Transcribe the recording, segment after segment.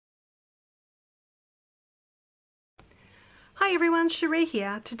Hi everyone, Cherie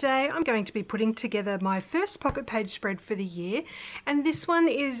here. Today I'm going to be putting together my first pocket page spread for the year, and this one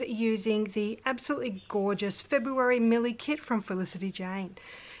is using the absolutely gorgeous February Millie Kit from Felicity Jane.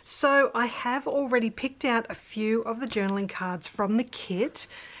 So I have already picked out a few of the journaling cards from the kit.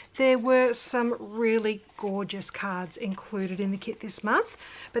 There were some really gorgeous cards included in the kit this month,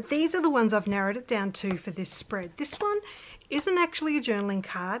 but these are the ones I've narrowed it down to for this spread. This one isn't actually a journaling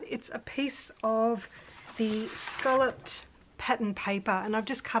card, it's a piece of the scalloped pattern paper, and I've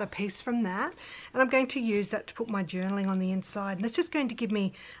just cut a piece from that, and I'm going to use that to put my journaling on the inside, and it's just going to give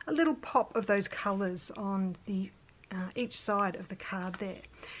me a little pop of those colours on the each side of the card there.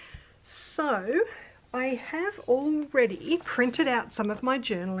 So I have already printed out some of my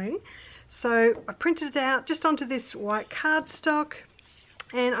journaling, so I printed it out just onto this white cardstock,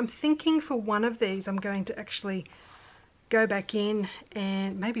 and I'm thinking for one of these I'm going to actually go back in,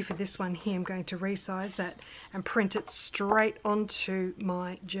 and maybe for this one here I'm going to resize that and print it straight onto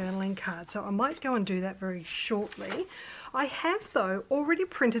my journaling card. So I might go and do that very shortly. I have though already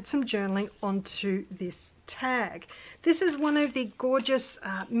printed some journaling onto this tag. This is one of the gorgeous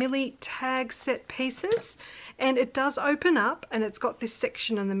Millie tag set pieces, and it does open up and it's got this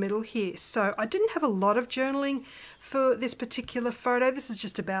section in the middle here. So I didn't have a lot of journaling for this particular photo. This is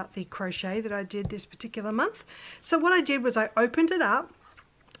just about the crochet that I did this particular month. So what I did was I opened it up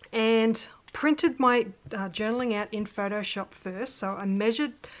and printed my journaling out in Photoshop first. So I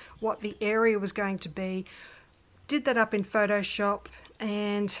measured what the area was going to be, did that up in Photoshop,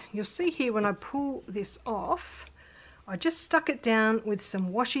 and you'll see here when I pull this off, I just stuck it down with some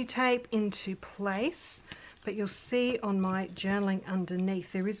washi tape into place, but you'll see on my journaling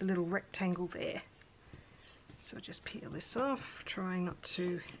underneath there is a little rectangle there. So I'll just peel this off, trying not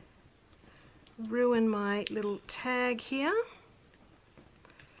to ruin my little tag here.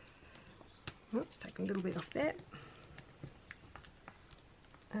 Oops, take a little bit off that.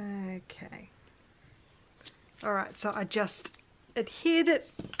 Okay. Alright, so I just adhered it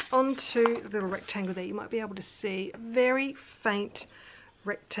onto the little rectangle there. You might be able to see a very faint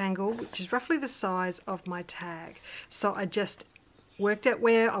rectangle, which is roughly the size of my tag. So I just worked out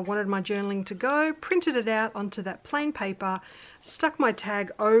where I wanted my journaling to go, printed it out onto that plain paper, stuck my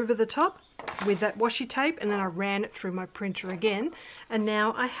tag over the top with that washi tape, and then I ran it through my printer again, and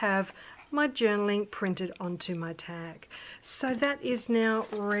now I have my journaling printed onto my tag. So that is now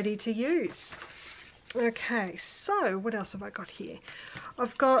ready to use. Okay, so what else have I got here?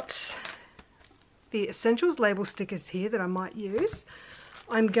 I've got the Essentials label stickers here that I might use.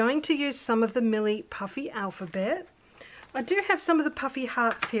 I'm going to use some of the Millie Puffy Alphabet. I do have some of the puffy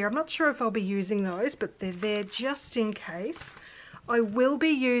hearts here. I'm not sure if I'll be using those, but they're there just in case. I will be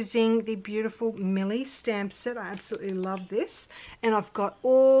using the beautiful Millie stamp set. I absolutely love this. And I've got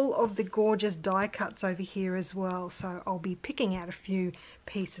all of the gorgeous die cuts over here as well. So I'll be picking out a few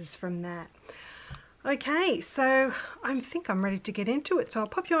pieces from that. Okay, so I think I'm ready to get into it. So I'll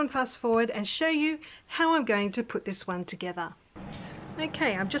pop you on fast forward and show you how I'm going to put this one together.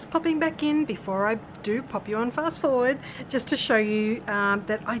 Okay, I'm just popping back in before I do pop you on fast forward, just to show you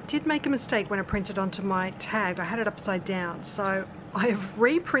that I did make a mistake when I printed onto my tag. I had it upside down, so I've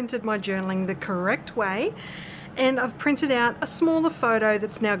reprinted my journaling the correct way, and I've printed out a smaller photo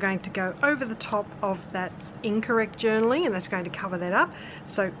that's now going to go over the top of that incorrect journaling, and that's going to cover that up,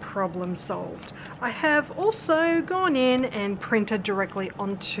 so problem solved. I have also gone in and printed directly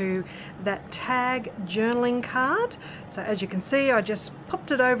onto that tag journaling card. So as you can see, I just popped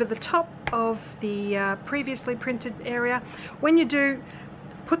it over the top of the previously printed area. When you do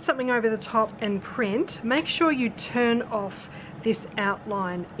put something over the top and print, make sure you turn off this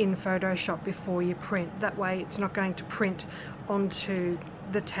outline in Photoshop before you print. That way it's not going to print onto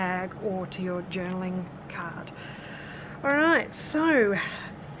the tag or to your journaling card. Alright, so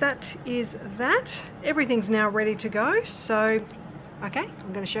that is that. Everything's now ready to go. So, okay,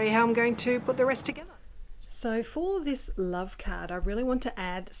 I'm going to show you how I'm going to put the rest together. So for this love card, I really want to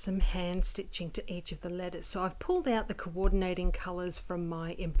add some hand stitching to each of the letters. So I've pulled out the coordinating colours from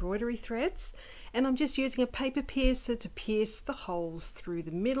my embroidery threads, and I'm just using a paper piercer to pierce the holes through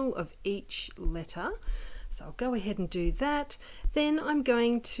the middle of each letter. So I'll go ahead and do that. Then I'm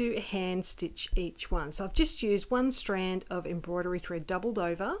going to hand stitch each one. So I've just used one strand of embroidery thread doubled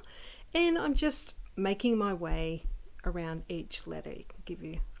over, and I'm just making my way around each letter. Give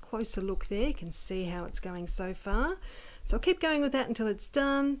you closer look there, you can see how it's going so far. So I'll keep going with that until it's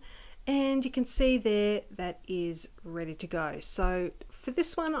done, and you can see there that is ready to go. So for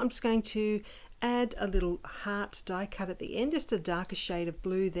this one I'm just going to add a little heart die cut at the end, just a darker shade of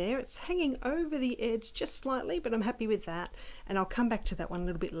blue there. It's hanging over the edge just slightly, but I'm happy with that, and I'll come back to that one a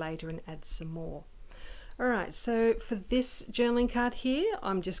little bit later and add some more. Alright, so for this journaling card here,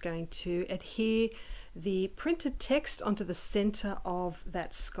 I'm just going to adhere the printed text onto the center of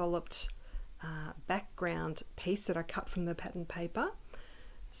that scalloped background piece that I cut from the pattern paper.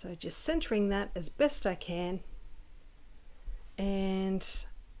 So just centering that as best I can, and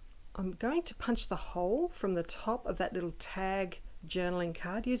I'm going to punch the hole from the top of that little tag journaling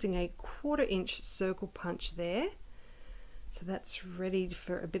card using a 1/4 inch circle punch there. So that's ready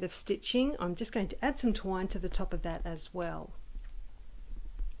for a bit of stitching. I'm just going to add some twine to the top of that as well.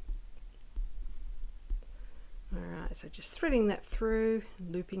 Alright, so just threading that through,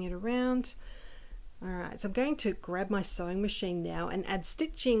 looping it around. Alright, so I'm going to grab my sewing machine now and add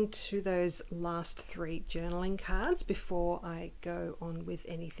stitching to those last 3 journaling cards before I go on with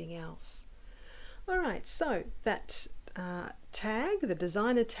anything else. Alright, so that tag, the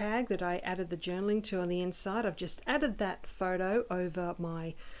designer tag that I added the journaling to on the inside, I've just added that photo over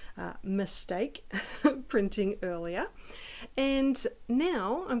my mistake printing earlier, and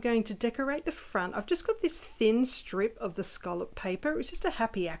now I'm going to decorate the front. I've just got this thin strip of the scallop paper. It was just a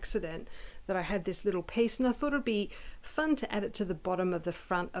happy accident that I had this little piece, and I thought it'd be fun to add it to the bottom of the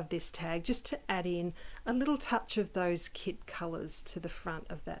front of this tag, just to add in a little touch of those kit colors to the front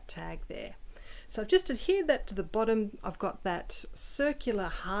of that tag there. So I've just adhered that to the bottom. I've got that circular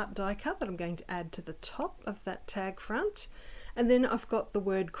heart die cut that I'm going to add to the top of that tag front. And then I've got the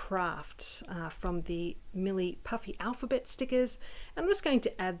word craft from the Millie Puffy alphabet stickers. And I'm just going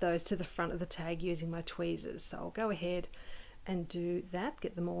to add those to the front of the tag using my tweezers. So I'll go ahead and do that,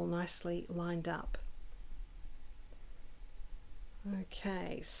 get them all nicely lined up.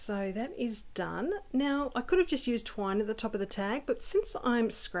 Okay, so that is done. Now I could have just used twine at the top of the tag, but since I'm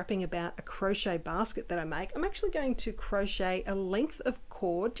scrapping about a crochet basket that I make, I'm actually going to crochet a length of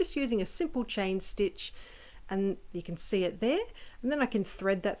cord just using a simple chain stitch, and you can see it there, and then I can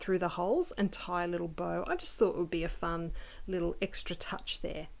thread that through the holes and tie a little bow. I just thought it would be a fun little extra touch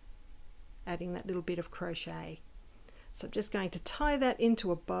there, adding that little bit of crochet. So I'm just going to tie that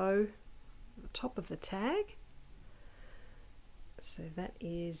into a bow at the top of the tag. So that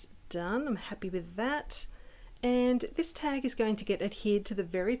is done. I'm happy with that. And this tag is going to get adhered to the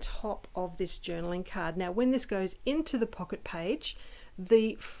very top of this journaling card. Now when this goes into the pocket page,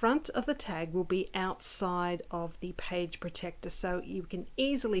 the front of the tag will be outside of the page protector, so you can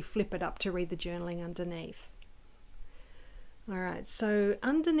easily flip it up to read the journaling underneath. Alright, so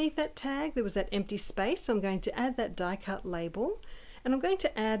underneath that tag there was that empty space, so I'm going to add that die cut label. And I'm going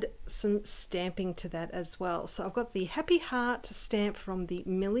to add some stamping to that as well. So I've got the Happy Heart stamp from the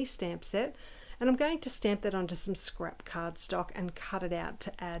Millie stamp set, and I'm going to stamp that onto some scrap cardstock and cut it out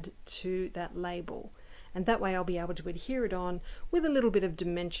to add to that label. And that way I'll be able to adhere it on with a little bit of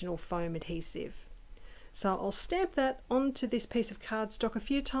dimensional foam adhesive. So I'll stamp that onto this piece of cardstock a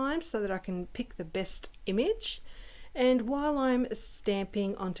few times so that I can pick the best image. And while I'm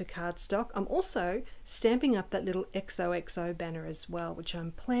stamping onto cardstock, I'm also stamping up that little XOXO banner as well, which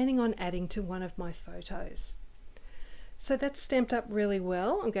I'm planning on adding to one of my photos. So that's stamped up really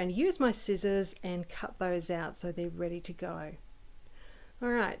well. I'm going to use my scissors and cut those out so they're ready to go.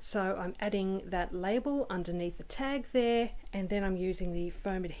 Alright, so I'm adding that label underneath the tag there, and then I'm using the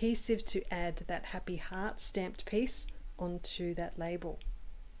foam adhesive to add that Happy Heart stamped piece onto that label.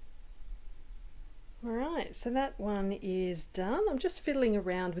 Alright, so that one is done. I'm just fiddling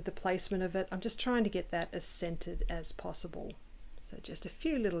around with the placement of it. I'm just trying to get that as centered as possible. So just a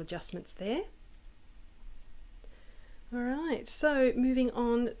few little adjustments there. Alright, so moving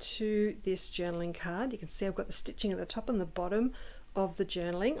on to this journaling card. You can see I've got the stitching at the top and the bottom of the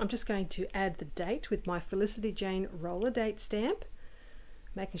journaling. I'm just going to add the date with my Felicity Jane roller date stamp,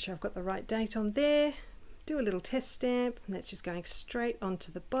 making sure I've got the right date on there. Do a little test stamp, and that's just going straight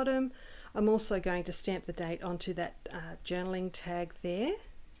onto the bottom. I'm also going to stamp the date onto that journaling tag there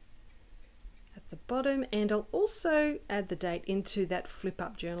at the bottom, and I'll also add the date into that flip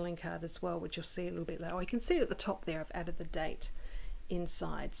up journaling card as well, which you'll see a little bit later. You can see it at the top there, I've added the date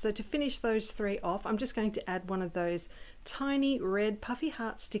inside. So to finish those 3 off, I'm just going to add one of those tiny red puffy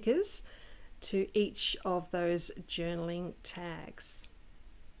heart stickers to each of those journaling tags.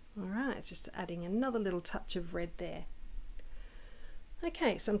 Alright, just adding another little touch of red there.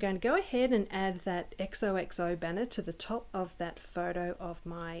 Okay, so I'm going to go ahead and add that XOXO banner to the top of that photo of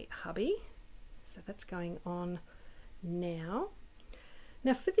my hubby. So that's going on now.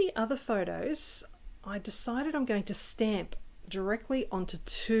 Now for the other photos, I decided I'm going to stamp directly onto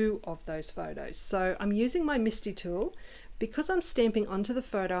 2 of those photos. So I'm using my Misty tool. Because I'm stamping onto the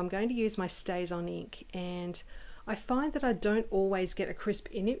photo, I'm going to use my Stays On ink, and I find that I don't always get a crisp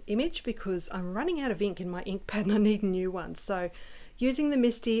image because I'm running out of ink in my ink pad and I need a new one. So using the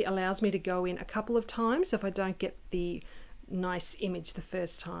MISTI allows me to go in a couple of times if I don't get the nice image the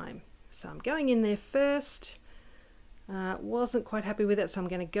first time. So I'm going in there first. Wasn't quite happy with it, so I'm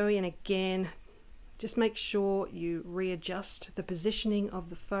going to go in again. Just make sure you readjust the positioning of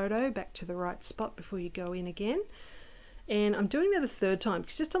the photo back to the right spot before you go in again. And I'm doing that a third time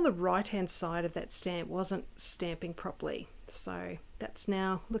because just on the right hand side of that stamp wasn't stamping properly. So that's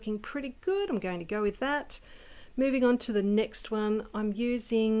now looking pretty good. I'm going to go with that. Moving on to the next one, I'm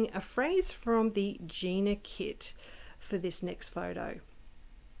using a phrase from the Gina kit for this next photo.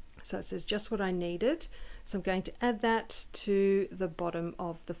 So it says just what I needed. So I'm going to add that to the bottom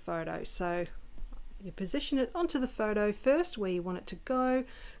of the photo. So you position it onto the photo first where you want it to go,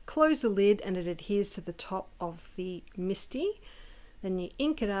 close the lid and it adheres to the top of the MISTI. Then you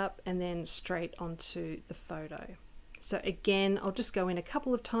ink it up and then straight onto the photo. So again, I'll just go in a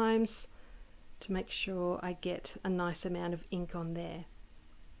couple of times to make sure I get a nice amount of ink on there.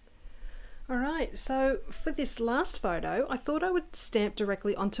 Alright, so for this last photo, I thought I would stamp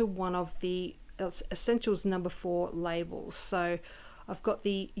directly onto one of the Essentials No. 4 labels. So I've got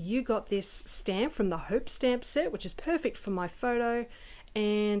the You Got This stamp from the Hope stamp set, which is perfect for my photo,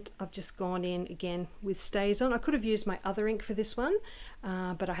 and I've just gone in again with StazOn. I could have used my other ink for this one,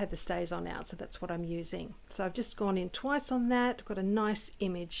 but I had the StazOn out, so that's what I'm using. So I've just gone in twice on that, got a nice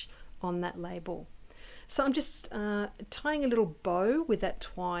image on that label. So I'm just tying a little bow with that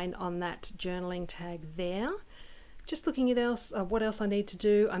twine on that journaling tag there. Just looking at what else I need to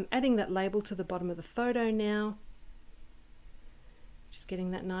do. I'm adding that label to the bottom of the photo now. Just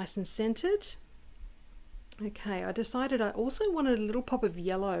getting that nice and centered. Okay, I decided I also wanted a little pop of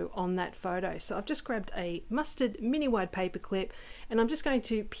yellow on that photo. So I've just grabbed a mustard mini wide paper clip and I'm just going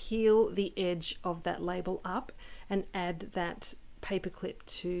to peel the edge of that label up and add that paper clip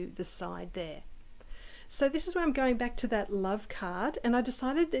to the side there. So this is where I'm going back to that love card, and I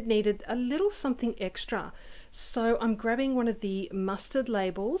decided it needed a little something extra. So I'm grabbing one of the mustard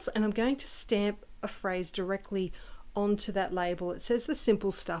labels and I'm going to stamp a phrase directly onto that label. It says the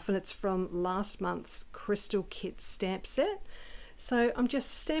simple stuff and it's from last month's Crystal Kit stamp set. So I'm just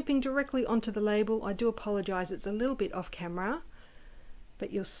stamping directly onto the label. I do apologize, it's a little bit off camera,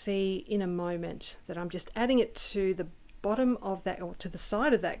 but you'll see in a moment that I'm just adding it to the bottom of that, or to the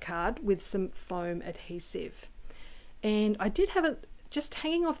side of that card, with some foam adhesive. And I did have it just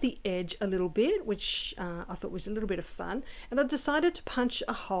hanging off the edge a little bit, which I thought was a little bit of fun, and I decided to punch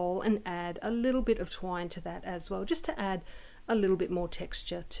a hole and add a little bit of twine to that as well, just to add a little bit more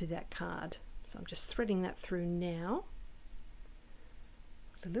texture to that card. So I'm just threading that through now.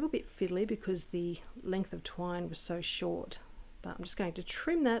 It's a little bit fiddly because the length of twine was so short, but I'm just going to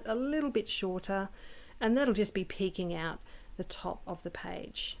trim that a little bit shorter, and that'll just be peeking out the top of the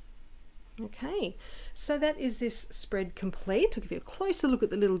page. Okay, so that is this spread complete. I'll give you a closer look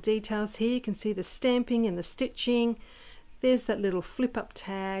at the little details here. You can see the stamping and the stitching. There's that little flip up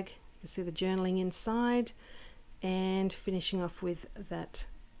tag. You can see the journaling inside, and finishing off with that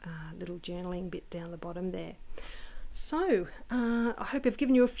little journaling bit down the bottom there. So I hope I've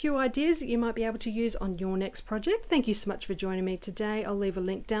given you a few ideas that you might be able to use on your next project. Thank you so much for joining me today. I'll leave a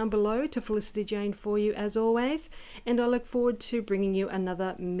link down below to Felicity Jane for you as always, and I look forward to bringing you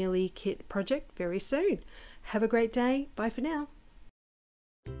another Millie Kit project very soon. Have a great day. Bye for now.